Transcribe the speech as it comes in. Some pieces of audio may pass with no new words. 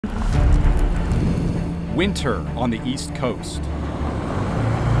Winter on the East Coast.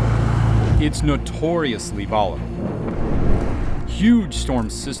 It's notoriously volatile. Huge storm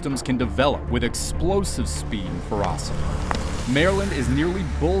systems can develop with explosive speed and ferocity. Maryland is nearly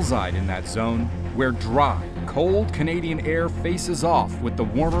bullseyed in that zone, where dry, cold Canadian air faces off with the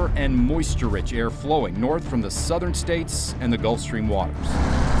warmer and moisture-rich air flowing north from the southern states and the Gulf Stream waters.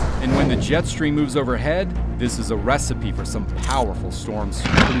 And when the jet stream moves overhead, this is a recipe for some powerful storms,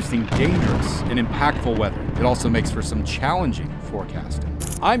 producing dangerous and impactful weather. It also makes for some challenging forecasting.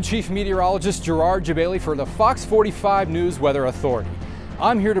 I'm Chief Meteorologist Gerard Jebaily for the Fox 45 News Weather Authority.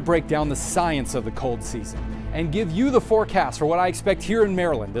 I'm here to break down the science of the cold season and give you the forecast for what I expect here in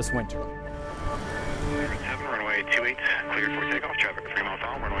Maryland this winter. Runway 28, cleared for takeoff, traffic 3 miles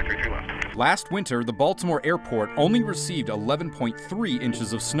out, runway 33 left. Last winter, the Baltimore airport only received 11.3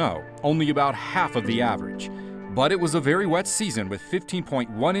 inches of snow, only about half of the average. But it was a very wet season with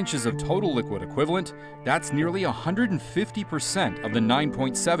 15.1 inches of total liquid equivalent. That's nearly 150% of the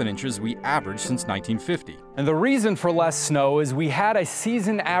 9.7 inches we averaged since 1950. And the reason for less snow is we had a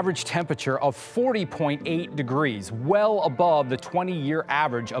season average temperature of 40.8 degrees, well above the 20-year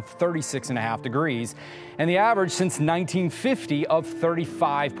average of 36.5 degrees, and the average since 1950 of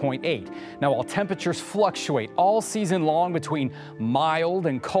 35.8. Now, while temperatures fluctuate all season long between mild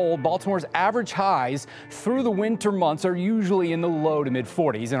and cold, Baltimore's average highs through the winter months are usually in the low to mid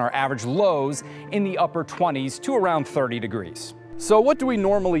 40s, and our average lows in the upper 20s to around 30 degrees. So what do we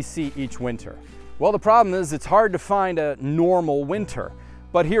normally see each winter? Well, the problem is it's hard to find a normal winter.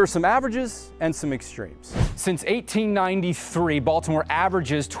 But here are some averages and some extremes. Since 1893, Baltimore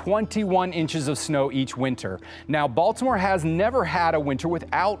averages 21 inches of snow each winter. Now, Baltimore has never had a winter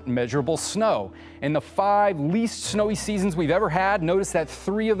without measurable snow. In the 5 least snowy seasons we've ever had, notice that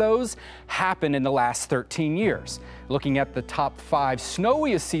 3 of those happened in the last 13 years. Looking at the top 5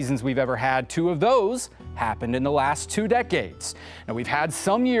 snowiest seasons we've ever had, 2 of those happened in the last 2 decades. Now, we've had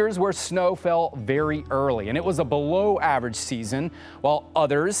some years where snow fell very early, and it was a below average season, while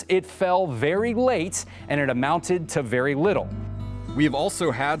others it fell very late and it amounted to very little. We have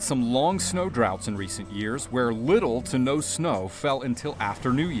also had some long snow droughts in recent years where little to no snow fell until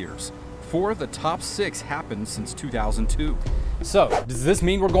after New Year's. 4 of the top 6 happened since 2002. So, does this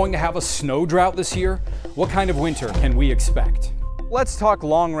mean we're going to have a snow drought this year? What kind of winter can we expect? Let's talk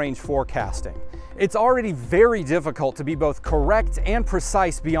long-range forecasting. It's already very difficult to be both correct and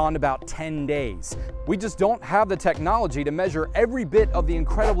precise beyond about 10 days. We just don't have the technology to measure every bit of the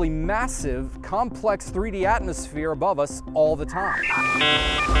incredibly massive, complex 3D atmosphere above us all the time.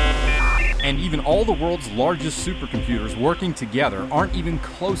 And even all the world's largest supercomputers working together aren't even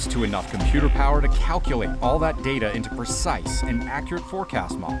close to enough computer power to calculate all that data into precise and accurate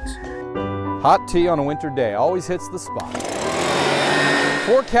forecast models. Hot tea on a winter day always hits the spot.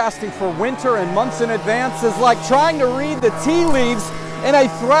 Forecasting for winter and months in advance is like trying to read the tea leaves in a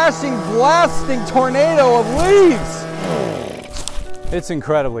thrashing, blasting tornado of leaves. It's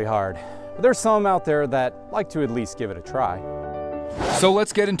incredibly hard, but there's some out there that like to at least give it a try. So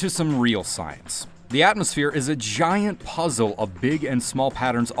let's get into some real science. The atmosphere is a giant puzzle of big and small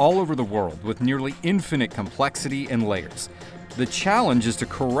patterns all over the world with nearly infinite complexity and layers. The challenge is to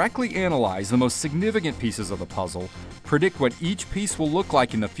correctly analyze the most significant pieces of the puzzle, predict what each piece will look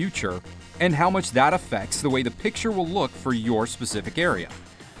like in the future, and how much that affects the way the picture will look for your specific area.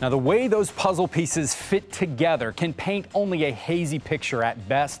 Now, the way those puzzle pieces fit together can paint only a hazy picture at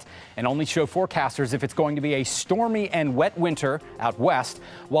best and only show forecasters if it's going to be a stormy and wet winter out west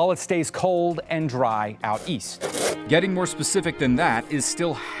while it stays cold and dry out east. Getting more specific than that is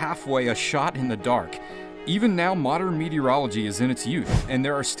still halfway a shot in the dark. Even now, modern meteorology is in its youth, and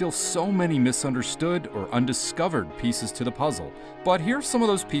there are still so many misunderstood or undiscovered pieces to the puzzle. But here's some of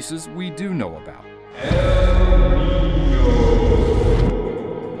those pieces we do know about.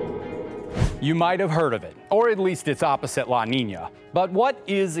 You might have heard of it, or at least its opposite, La Nina. But what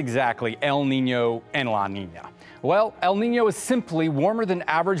is exactly El Nino and La Nina? Well, El Nino is simply warmer than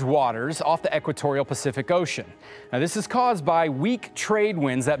average waters off the equatorial Pacific Ocean. Now, this is caused by weak trade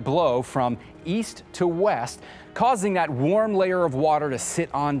winds that blow from east to west, causing that warm layer of water to sit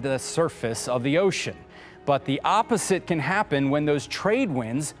on the surface of the ocean. But the opposite can happen when those trade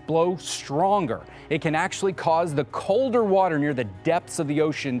winds blow stronger. It can actually cause the colder water near the depths of the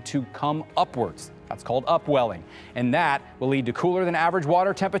ocean to come upwards. That's called upwelling. And that will lead to cooler than average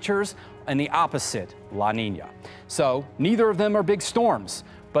water temperatures and the opposite, La Nina. So neither of them are big storms,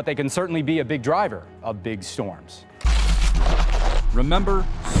 but they can certainly be a big driver of big storms. Remember,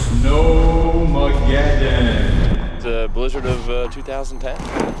 Snowmageddon. blizzard of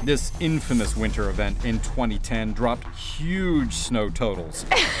 2010. This infamous winter event in 2010 dropped huge snow totals.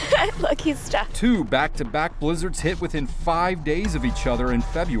 Look, he's stuck. 2 back-to-back blizzards hit within 5 days of each other in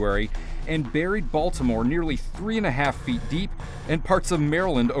February and buried Baltimore nearly 3.5 feet deep and parts of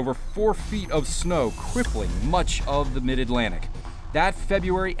Maryland over 4 feet of snow, crippling much of the mid-Atlantic. That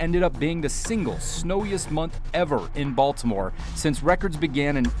February ended up being the single snowiest month ever in Baltimore since records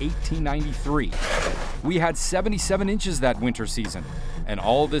began in 1893. We had 77 inches that winter season, and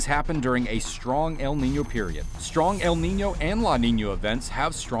all of this happened during a strong El Nino period. Strong El Nino and La Nina events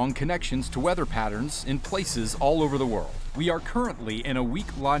have strong connections to weather patterns in places all over the world. We are currently in a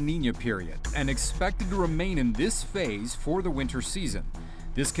weak La Nina period and expected to remain in this phase for the winter season.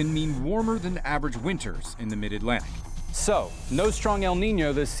 This can mean warmer than average winters in the mid-Atlantic. So, no strong El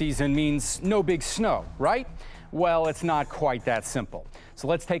Nino this season means no big snow, right? Well, it's not quite that simple. So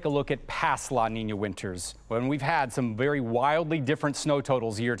let's take a look at past La Nina winters when we've had some very wildly different snow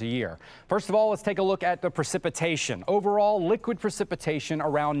totals year to year. First of all, let's take a look at the precipitation. Overall, liquid precipitation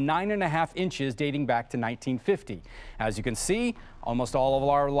around 9.5 inches dating back to 1950. As you can see, almost all of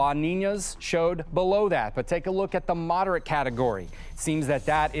our La Ninas showed below that, but take a look at the moderate category. It seems that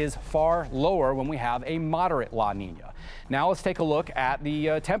that is far lower when we have a moderate La Nina. Now let's take a look at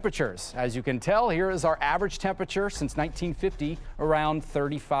the temperatures. As you can tell, here is our average temperature since 1950, around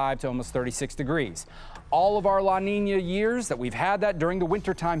 35 to almost 36 degrees. All of our La Nina years that we've had that during the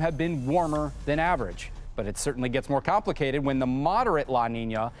winter time have been warmer than average. But it certainly gets more complicated when the moderate La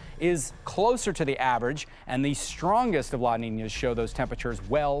Nina is closer to the average and the strongest of La Ninas show those temperatures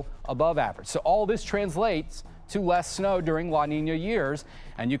well above average. So all this translates to less snow during La Nina years,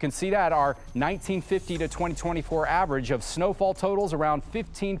 and you can see that our 1950 to 2024 average of snowfall totals around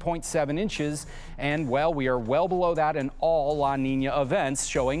 15.7 inches, and well, we are well below that in all La Nina events,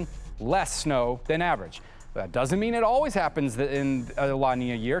 showing less snow than average. That doesn't mean it always happens in a La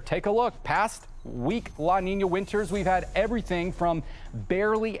Nina year. Take a look. Past weak La Nina winters, we've had everything from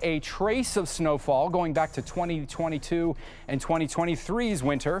barely a trace of snowfall going back to 2022 and 2023's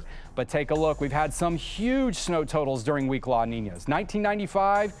winter. But take a look, we've had some huge snow totals during weak La Ninas.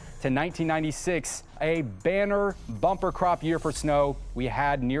 1995 to 1996, a banner bumper crop year for snow. We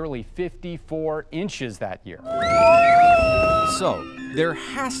had nearly 54 inches that year. So, there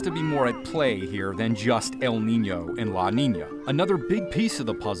has to be more at play here than just El Nino and La Nina. Another big piece of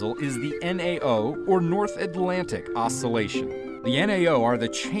the puzzle is the NAO, or North Atlantic Oscillation. The NAO are the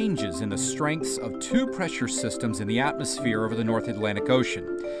changes in the strengths of 2 pressure systems in the atmosphere over the North Atlantic Ocean.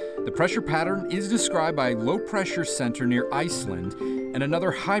 The pressure pattern is described by a low-pressure center near Iceland and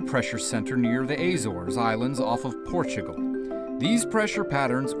another high-pressure center near the Azores Islands off of Portugal. These pressure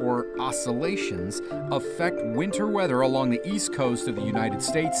patterns, or oscillations, affect winter weather along the east coast of the United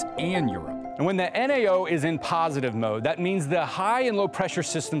States and Europe. And when the NAO is in positive mode, that means the high and low pressure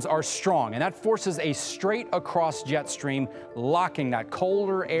systems are strong, and that forces a straight across jet stream, locking that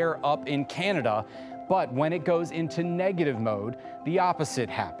colder air up in Canada. But when it goes into negative mode, the opposite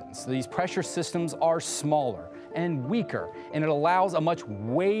happens. These pressure systems are smaller and weaker, and it allows a much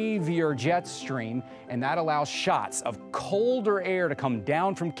wavier jet stream, and that allows shots of colder air to come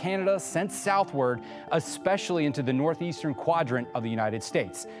down from Canada, sent southward, especially into the northeastern quadrant of the United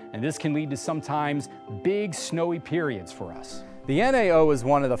States. And this can lead to sometimes big snowy periods for us. The NAO is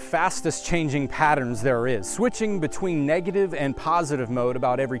one of the fastest changing patterns there is, switching between negative and positive mode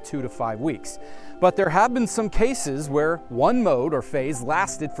about every 2 to 5 weeks. But there have been some cases where one mode or phase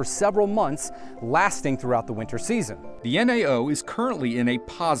lasted for several months, lasting throughout the winter season. The NAO is currently in a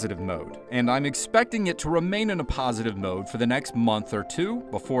positive mode, and I'm expecting it to remain in a positive mode for the next month or 2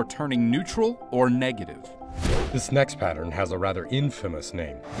 before turning neutral or negative. This next pattern has a rather infamous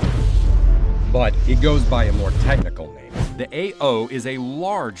name, but it goes by a more technical name. The AO is a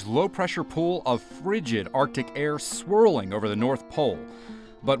large, low-pressure pool of frigid Arctic air swirling over the North Pole.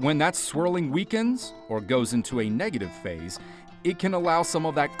 But when that swirling weakens, or goes into a negative phase, it can allow some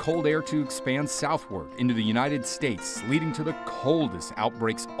of that cold air to expand southward into the United States, leading to the coldest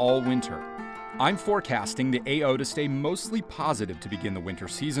outbreaks all winter. I'm forecasting the AO to stay mostly positive to begin the winter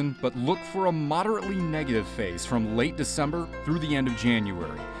season, but look for a moderately negative phase from late December through the end of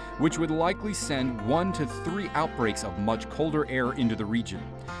January, which would likely send 1 to 3 outbreaks of much colder air into the region.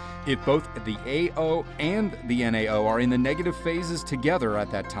 If both the AO and the NAO are in the negative phases together at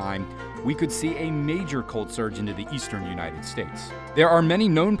that time, we could see a major cold surge into the eastern United States. There are many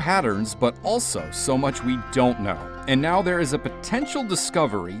known patterns, but also so much we don't know. And now there is a potential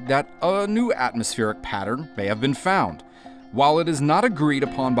discovery that a new atmospheric pattern may have been found. While it is not agreed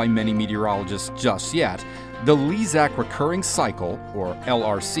upon by many meteorologists just yet, the Lezak recurring cycle, or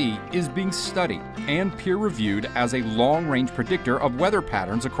LRC, is being studied and peer-reviewed as a long-range predictor of weather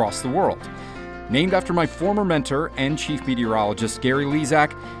patterns across the world. Named after my former mentor and chief meteorologist Gary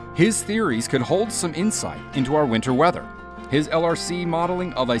Lezak, his theories could hold some insight into our winter weather. His LRC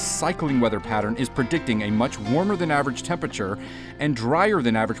modeling of a cycling weather pattern is predicting a much warmer than average temperature and drier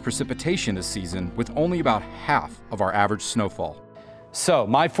than average precipitation this season, with only about half of our average snowfall. So,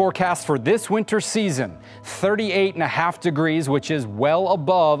 my forecast for this winter season, 38.5 degrees, which is well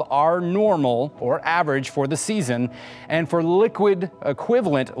above our normal or average for the season. And for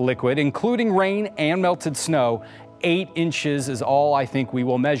equivalent liquid, including rain and melted snow, 8 inches is all I think we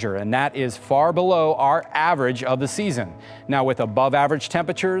will measure, and that is far below our average of the season. Now, with above average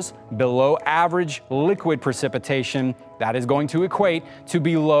temperatures, below average liquid precipitation, that is going to equate to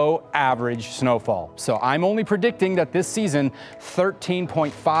below average snowfall. So I'm only predicting that this season,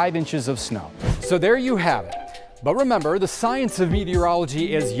 13.5 inches of snow. So there you have it. But remember, the science of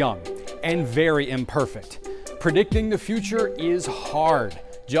meteorology is young and very imperfect. Predicting the future is hard.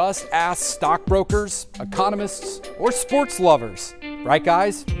 Just ask stockbrokers, economists, or sports lovers. Right,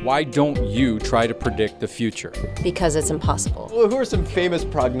 guys? Why don't you try to predict the future? Because it's impossible. Well, who are some famous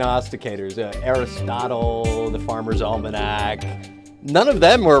prognosticators? Aristotle, the Farmer's Almanac. None of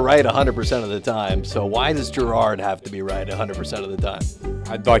them were right 100% of the time, so why does Gerard have to be right 100% of the time?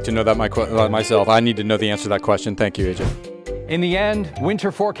 I'd like to know that myself. I need to know the answer to that question. Thank you, AJ. In the end,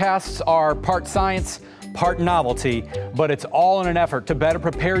 winter forecasts are part science, part novelty, but it's all in an effort to better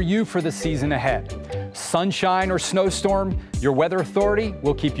prepare you for the season ahead. Sunshine or snowstorm, your weather authority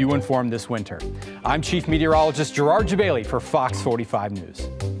will keep you informed this winter. I'm Chief Meteorologist Gerard Jebaily for Fox 45 News.